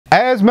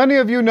As many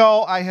of you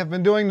know, I have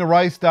been doing the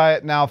rice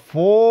diet now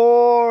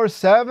for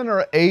 7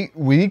 or 8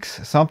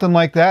 weeks, something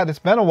like that. It's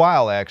been a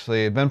while,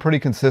 actually. I've been pretty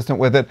consistent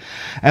with it.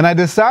 And I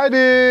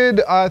decided,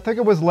 I think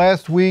it was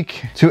last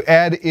week, to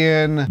add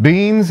in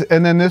beans.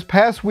 And then this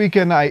past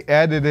weekend, I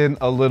added in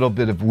a little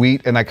bit of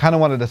wheat. And I kind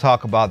of wanted to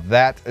talk about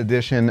that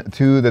addition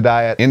to the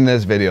diet in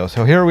this video.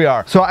 So here we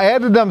are. So I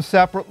added them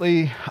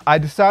separately. I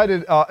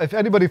decided, if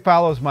anybody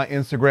follows my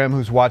Instagram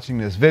who's watching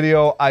this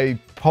video, I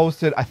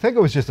posted, I think it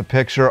was just a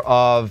picture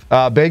of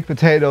baked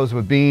potatoes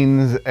with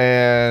beans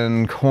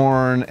and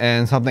corn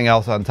and something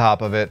else on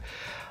top of it.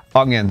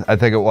 Onion, I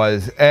think it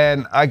was.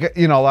 And I get,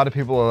 you know, a lot of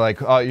people are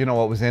like, oh, you know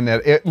what was in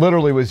that? It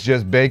literally was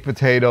just baked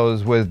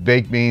potatoes with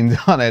baked beans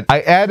on it.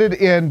 I added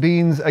in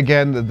beans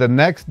again the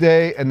next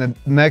day and the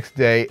next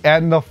day,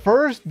 and the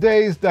first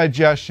day's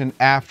digestion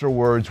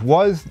afterwards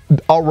was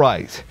all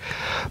right.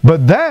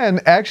 But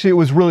then actually it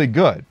was really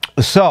good.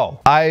 So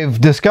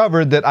I've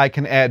discovered that I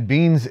can add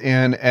beans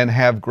in and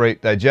have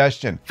great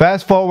digestion.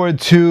 Fast forward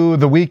to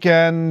the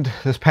weekend,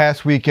 this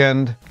past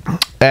weekend,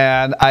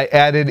 and I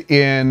added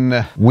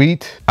in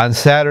wheat on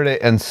Saturday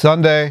and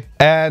Sunday,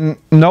 and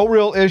no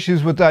real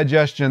issues with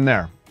digestion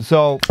there.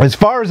 So as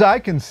far as I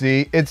can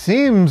see, it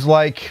seems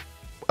like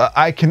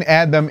I can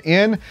add them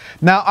in.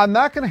 Now, I'm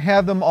not going to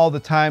have them all the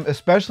time,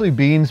 especially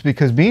beans,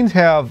 because beans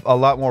have a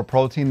lot more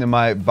protein than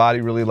my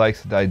body really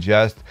likes to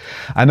digest.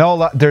 I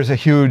know there's a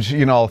huge,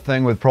 you know,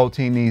 thing with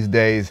protein these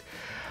days.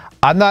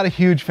 I'm not a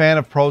huge fan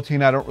of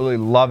protein. I don't really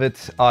love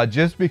it,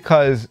 just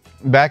because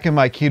back in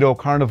my keto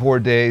carnivore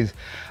days,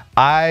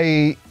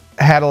 I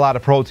had a lot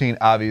of protein,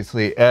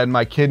 obviously, and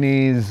my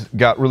kidneys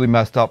got really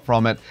messed up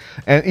from it.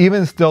 And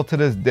even still to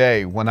this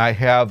day, when I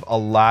have a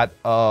lot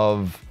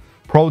of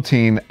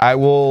protein, I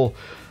will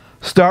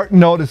start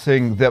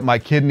noticing that my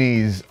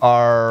kidneys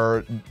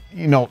are,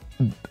 you know,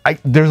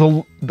 there's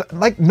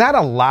not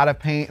a lot of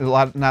pain,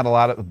 not a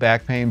lot of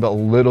back pain, but a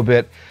little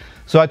bit.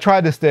 So I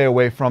tried to stay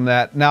away from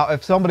that. Now,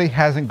 if somebody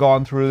hasn't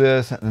gone through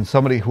this and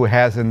somebody who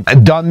hasn't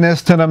done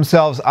this to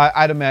themselves,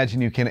 I'd imagine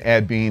you can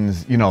add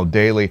beans, you know,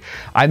 daily.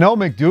 I know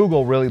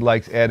McDougall really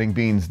likes adding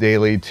beans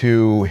daily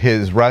to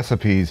his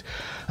recipes.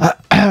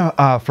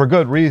 For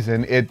good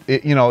reason.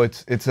 You know,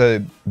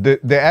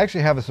 they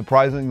actually have a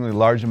surprisingly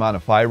large amount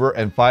of fiber,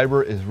 and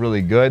fiber is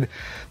really good.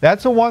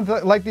 That's the one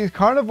thing, like these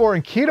carnivore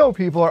and keto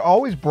people are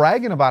always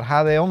bragging about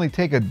how they only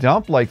take a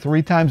dump like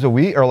 3 times a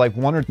week, or like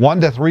 1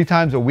 to 3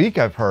 times a week,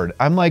 I've heard.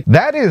 I'm like,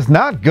 that is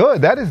not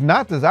good. That is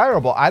not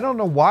desirable. I don't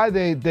know why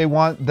they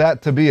want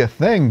that to be a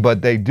thing,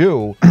 but they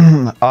do.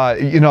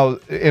 You know,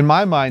 in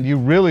my mind, you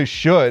really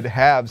should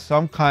have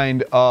some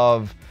kind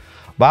of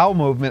bowel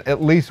movement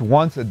at least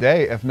once a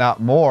day, if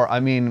not more. I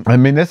mean,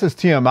 this is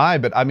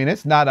TMI, but I mean,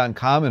 it's not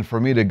uncommon for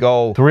me to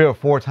go 3 or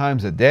 4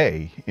 times a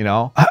day, you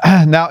know?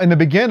 Now, in the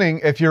beginning,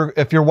 if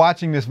you're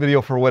watching this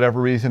video for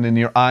whatever reason and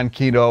you're on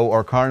keto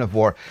or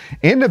carnivore,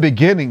 in the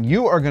beginning,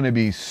 you are going to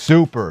be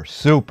super,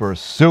 super,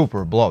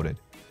 super bloated.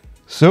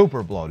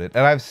 Super bloated.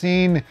 And I've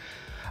seen,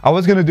 I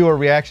was going to do a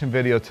reaction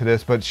video to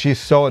this, but she's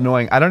so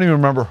annoying. I don't even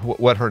remember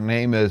what her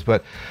name is,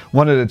 but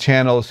one of the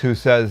channels who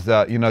says,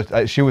 you know,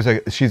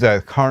 she's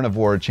a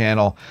carnivore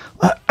channel,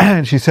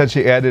 and she said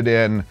she added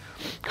in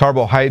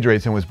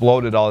carbohydrates and was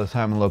bloated all the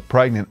time and looked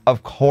pregnant.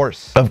 Of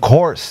course,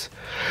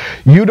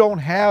 you don't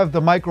have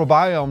the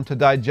microbiome to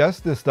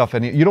digest this stuff,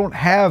 and you don't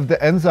have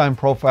the enzyme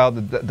profile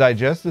to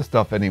digest this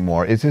stuff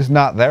anymore. It's just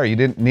not there. You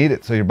didn't need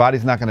it, so your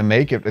body's not going to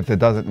make it if it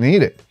doesn't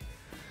need it.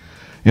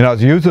 You know,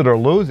 it's use it or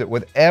lose it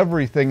with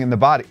everything in the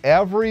body.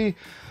 Every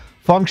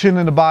function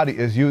in the body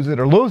is use it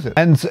or lose it.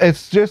 And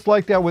it's just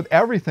like that with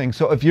everything.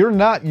 So if you're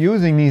not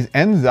using these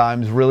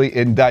enzymes really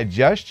in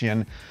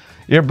digestion,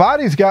 your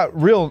body's got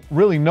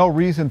really no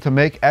reason to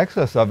make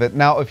excess of it.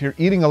 Now, if you're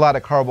eating a lot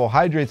of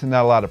carbohydrates and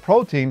not a lot of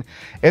protein,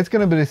 it's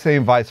going to be the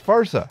same vice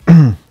versa.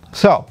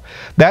 So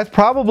that's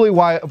probably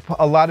why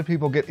a lot of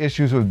people get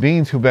issues with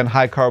beans who've been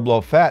high carb, low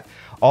fat.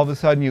 All of a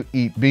sudden you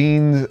eat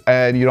beans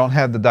and you don't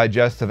have the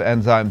digestive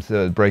enzymes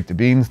to break the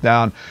beans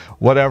down,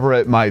 whatever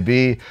it might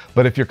be.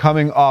 But if you're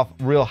coming off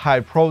real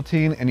high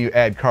protein and you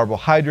add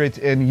carbohydrates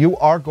in, you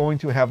are going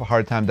to have a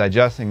hard time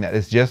digesting that.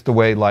 It's just the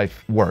way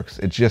life works.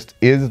 It just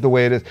is the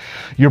way it is.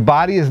 Your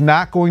body is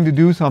not going to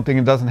do something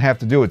it doesn't have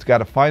to do. It's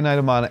got a finite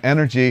amount of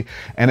energy,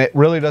 and it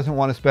really doesn't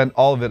want to spend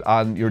all of it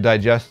on your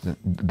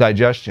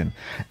digestion.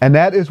 And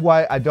that is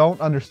why I don't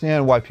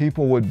understand why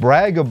people would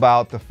brag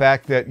about the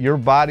fact that your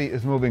body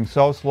is moving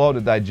so slow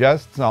to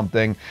digest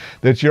something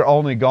that you're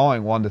only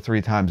going 1 to 3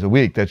 times a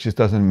week. That just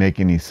doesn't make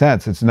any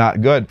sense. It's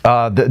not good.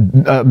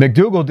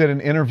 McDougall did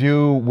an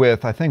interview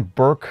with, I think,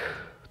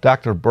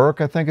 Dr. Burke,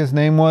 I think his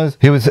name was.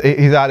 He's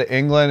out of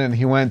England, and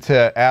he went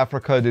to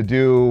Africa to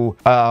do,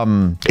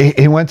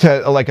 he went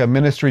to like a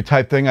ministry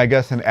type thing, I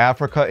guess, in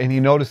Africa, and he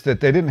noticed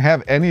that they didn't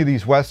have any of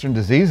these Western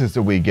diseases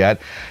that we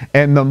get.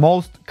 And the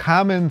most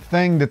common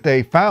thing that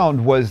they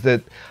found was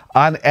that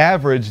on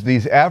average,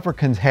 these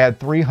Africans had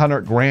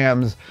 300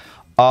 grams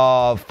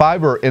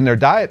fiber in their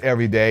diet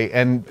every day,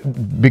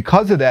 and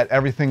because of that,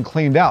 everything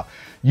cleaned out.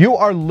 You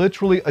are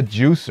literally a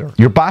juicer.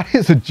 Your body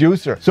is a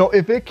juicer. So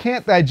if it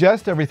can't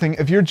digest everything,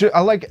 if you're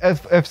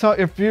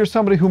if you're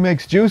somebody who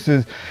makes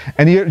juices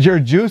and your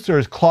juicer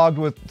is clogged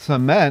with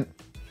cement,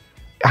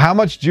 how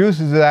much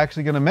juice is it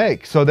actually going to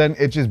make? So then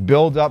it just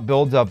builds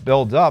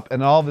up,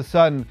 and all of a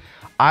sudden,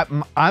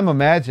 I'm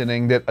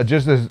imagining that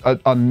just there's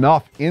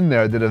enough in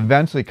there that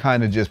eventually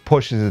kind of just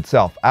pushes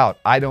itself out.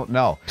 I don't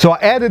know. So I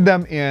added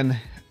them in,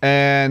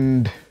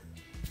 and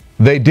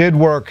they did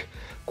work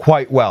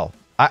quite well.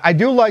 I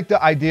do like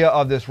the idea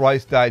of this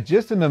rice diet,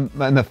 just in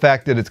the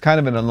fact that it's kind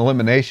of an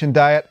elimination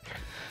diet.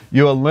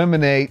 You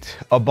eliminate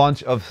a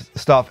bunch of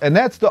stuff, and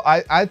that's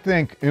I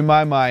think, in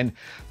my mind,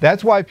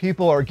 that's why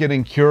people are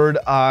getting cured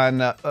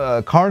on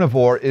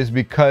carnivore, is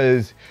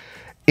because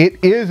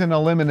it is an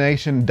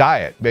elimination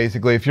diet.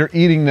 Basically, if you're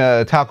eating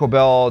the Taco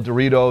Bell,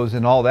 Doritos,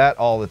 and all that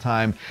all the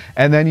time,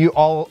 and then you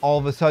all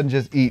of a sudden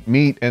just eat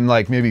meat and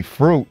like maybe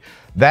fruit,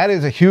 that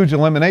is a huge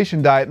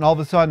elimination diet, and all of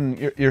a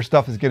sudden your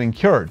stuff is getting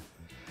cured.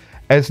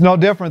 It's no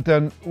different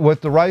than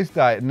with the rice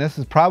diet, and this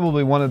is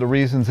probably one of the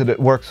reasons that it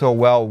works so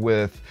well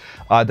with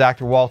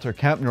Dr. Walter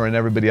Kempner and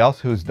everybody else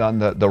who's done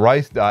the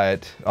rice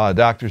diet,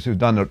 doctors who've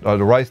done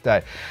the rice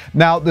diet.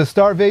 Now, the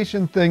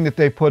starvation thing that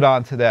they put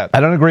onto that,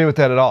 I don't agree with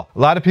that at all. A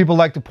lot of people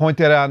like to point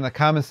that out in the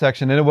comment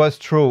section, and it was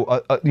true,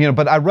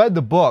 but I read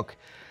the book.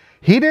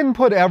 He didn't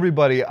put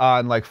everybody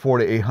on like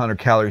 400 to 800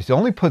 calories. He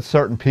only put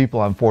certain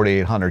people on 400 to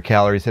 800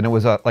 calories, and it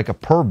was like a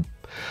per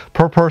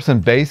person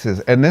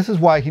basis. And this is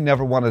why he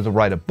never wanted to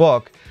write a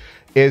book,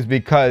 is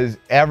because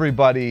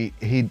everybody,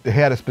 he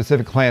had a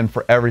specific plan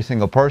for every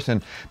single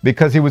person,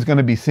 because he was going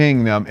to be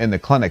seeing them in the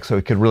clinic so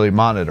he could really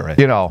monitor it.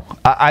 You know,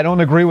 I don't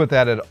agree with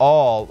that at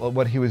all,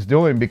 what he was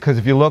doing, because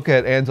if you look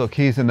at Ansel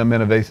Keys in the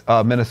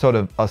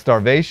Minnesota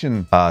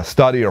starvation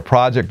study or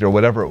project or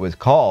whatever it was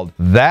called,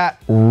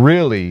 that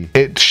really,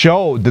 it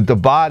showed that the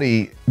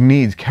body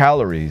needs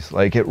calories.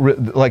 Like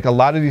like a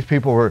lot of these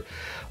people were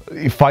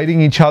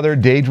fighting each other,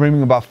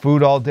 daydreaming about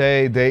food all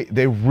day.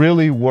 They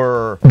really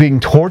were being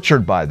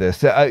tortured by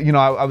this. You know,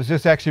 I was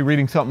just actually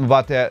reading something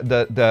about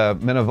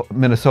the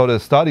Minnesota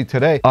study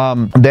today.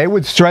 They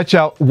would stretch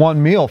out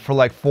one meal for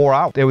like 4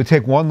 hours. They would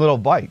take one little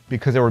bite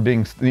because they were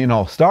being, you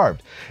know,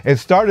 starved. It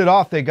started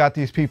off, they got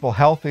these people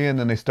healthy, and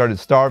then they started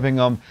starving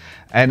them,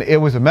 and it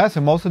was a mess.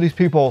 And most of these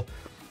people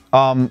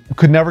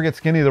could never get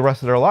skinny the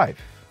rest of their life.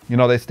 You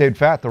know, they stayed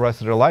fat the rest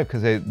of their life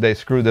because they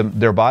screwed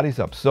their bodies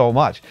up so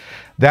much.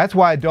 That's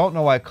why I don't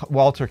know why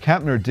Walter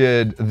Kempner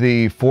did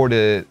the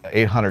 400 to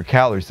 800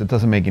 calories. It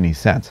doesn't make any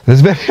sense.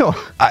 This video,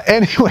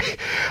 anyway,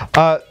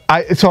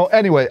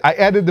 I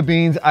added the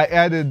beans, I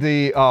added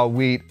the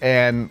wheat,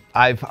 and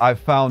I've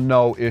found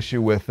no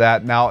issue with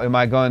that. Now, am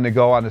I going to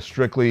go on a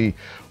strictly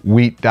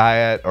wheat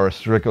diet or a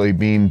strictly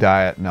bean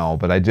diet? No,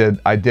 but I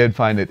did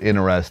find it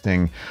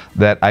interesting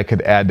that I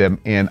could add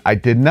them in. I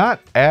did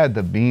not add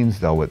the beans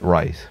though with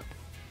rice.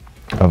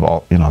 Of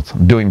all, you know,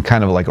 I'm doing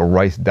kind of like a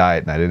rice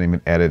diet, and I didn't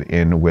even add it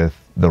in with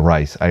the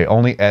rice. I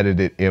only added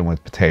it in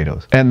with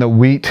potatoes, and the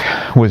wheat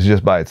was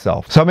just by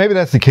itself. So maybe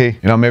that's the key.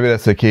 You know, maybe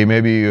that's the key.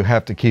 Maybe you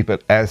have to keep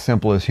it as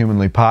simple as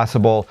humanly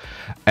possible,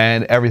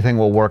 and everything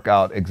will work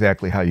out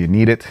exactly how you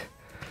need it.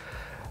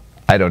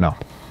 I don't know.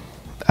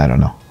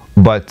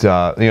 But,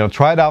 you know,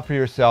 try it out for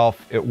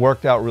yourself. It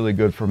worked out really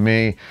good for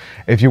me.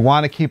 If you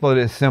want to keep it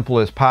as simple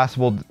as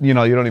possible, you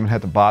know, you don't even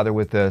have to bother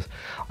with this.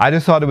 I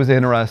just thought it was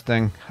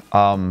interesting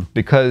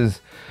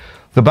because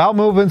the bowel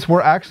movements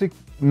were actually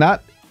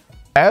not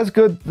as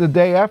good the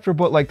day after,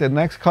 but like the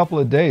next couple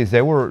of days,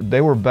 they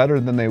were better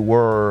than they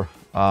were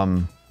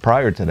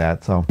prior to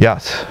that. So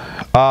yes.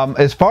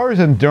 As far as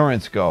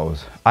endurance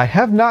goes, I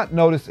have not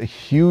noticed a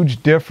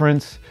huge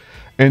difference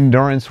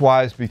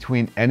endurance-wise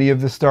between any of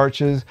the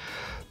starches.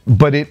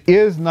 But it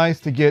is nice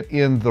to get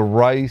in the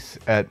rice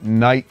at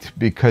night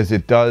because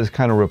it does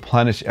kind of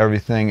replenish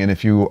everything. And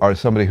if you are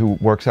somebody who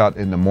works out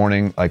in the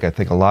morning, like I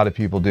think a lot of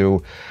people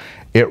do,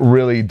 it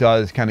really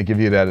does kind of give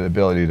you that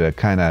ability to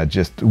kind of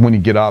just, when you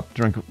get up,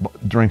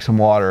 drink some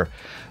water,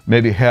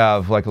 maybe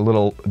have like a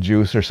little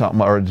juice or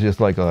something, or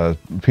just like a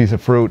piece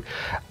of fruit,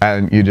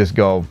 and you just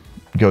go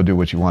do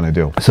what you want to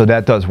do. So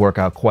that does work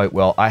out quite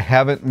well.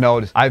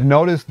 I've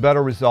noticed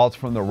better results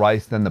from the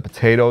rice than the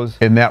potatoes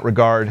in that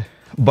regard.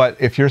 But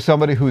if you're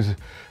somebody who's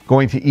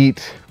going to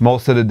eat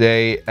most of the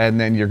day and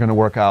then you're going to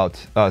work out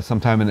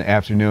sometime in the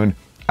afternoon,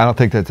 I don't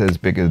think that's as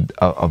big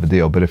of a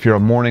deal. But if you're a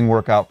morning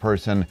workout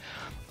person,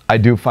 I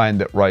do find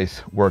that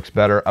rice works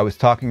better. I was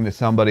talking to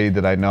somebody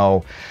that I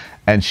know,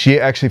 and she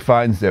actually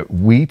finds that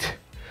wheat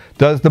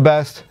does the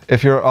best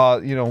if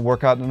you're you know,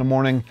 work out in the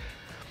morning.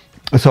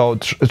 So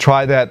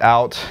try that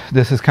out.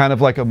 This is kind of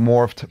like a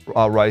morphed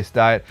rice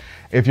diet.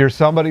 If you're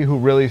somebody who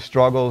really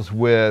struggles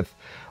with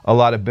a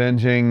lot of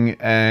binging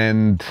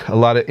and a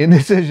lot of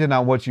indecision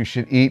on what you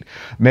should eat,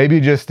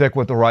 maybe just stick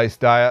with the rice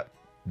diet.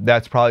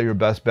 That's probably your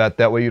best bet.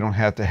 That way you don't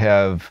have to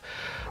have,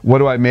 what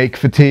do I make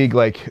fatigue,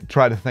 like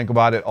try to think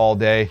about it all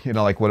day, you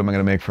know, like what am I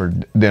going to make for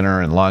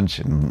dinner and lunch,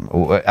 and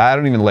I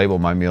don't even label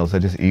my meals, I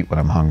just eat when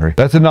I'm hungry.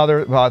 That's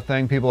another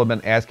thing. People have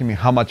been asking me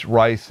how much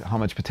rice, how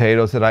much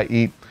potatoes that I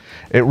eat.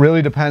 It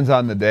really depends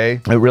on the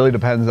day. It really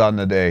depends on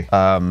the day.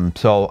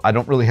 So I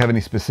don't really have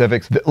any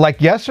specifics.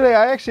 Like yesterday,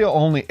 I actually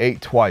only ate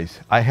twice.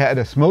 I had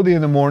a smoothie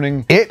in the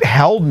morning. It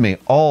held me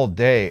all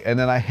day. And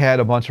then I had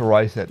a bunch of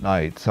rice at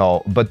night.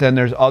 So, but then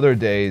there's other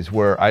days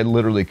where I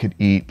literally could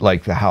eat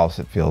like the house,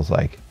 it feels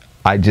like.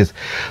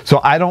 So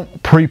I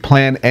don't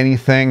pre-plan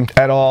anything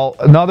at all.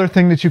 Another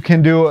thing that you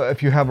can do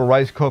if you have a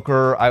rice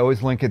cooker, I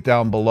always link it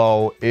down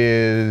below,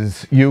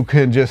 is you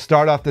can just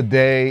start off the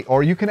day,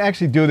 or you can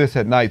actually do this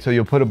at night. So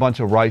you'll put a bunch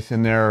of rice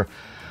in there,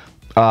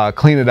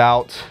 clean it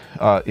out,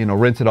 you know,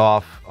 rinse it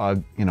off,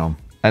 you know,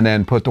 and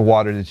then put the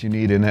water that you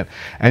need in it.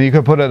 And you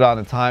can put it on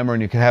a timer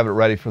and you can have it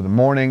ready for the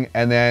morning,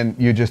 and then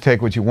you just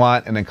take what you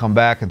want and then come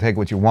back and take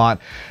what you want.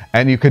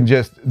 And you can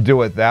just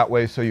do it that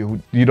way, so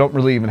you don't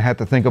really even have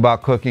to think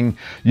about cooking.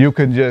 You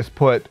can just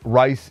put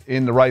rice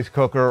in the rice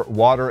cooker,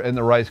 water in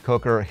the rice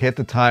cooker, hit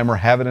the timer,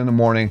 have it in the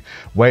morning,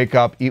 wake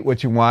up, eat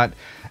what you want,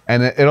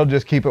 and it'll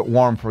just keep it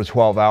warm for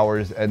 12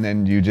 hours, and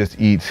then you just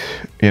eat,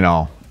 you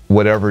know,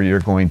 whatever you're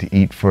going to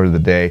eat for the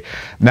day.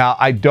 Now,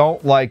 I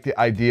don't like the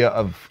idea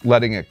of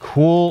letting it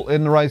cool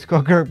in the rice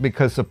cooker,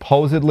 because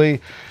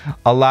supposedly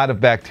a lot of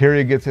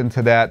bacteria gets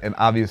into that, and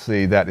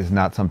obviously that is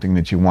not something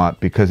that you want,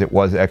 because it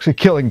was actually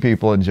killing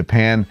people in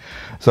Japan.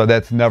 So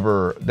that's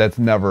never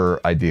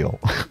ideal.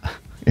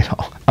 You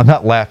know, I'm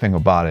not laughing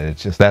about it,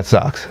 it's just, that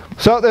sucks.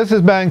 So this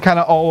has been kind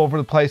of all over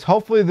the place.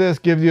 Hopefully this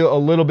gives you a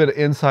little bit of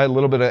insight, a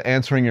little bit of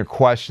answering your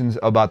questions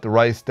about the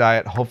rice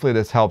diet. Hopefully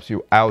this helps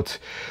you out.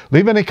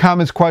 Leave any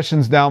comments,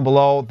 questions down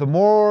below. The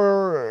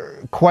more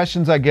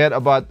questions I get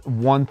about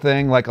one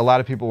thing, like a lot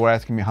of people were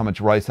asking me how much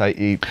rice I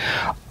eat,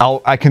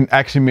 I can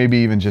actually maybe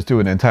even just do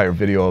an entire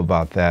video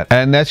about that.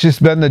 And that's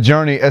just been the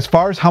journey. As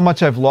far as how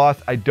much I've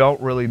lost, I don't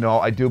really know.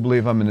 I do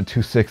believe I'm in the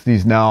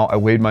 260s now. I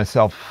weighed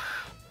myself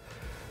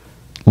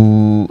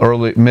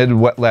mid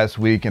last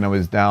week, and I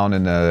was down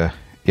in the,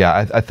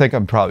 yeah, I think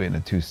I'm probably in the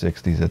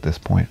 260s at this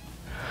point.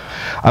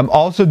 I'm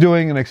also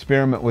doing an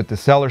experiment with the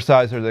cellar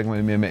sizer that I'm going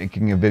to be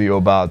making a video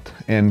about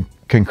in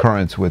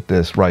concurrence with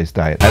this rice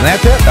diet. And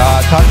that's it.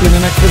 Talk to you in the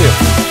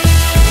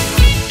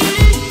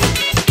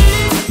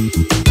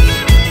next video.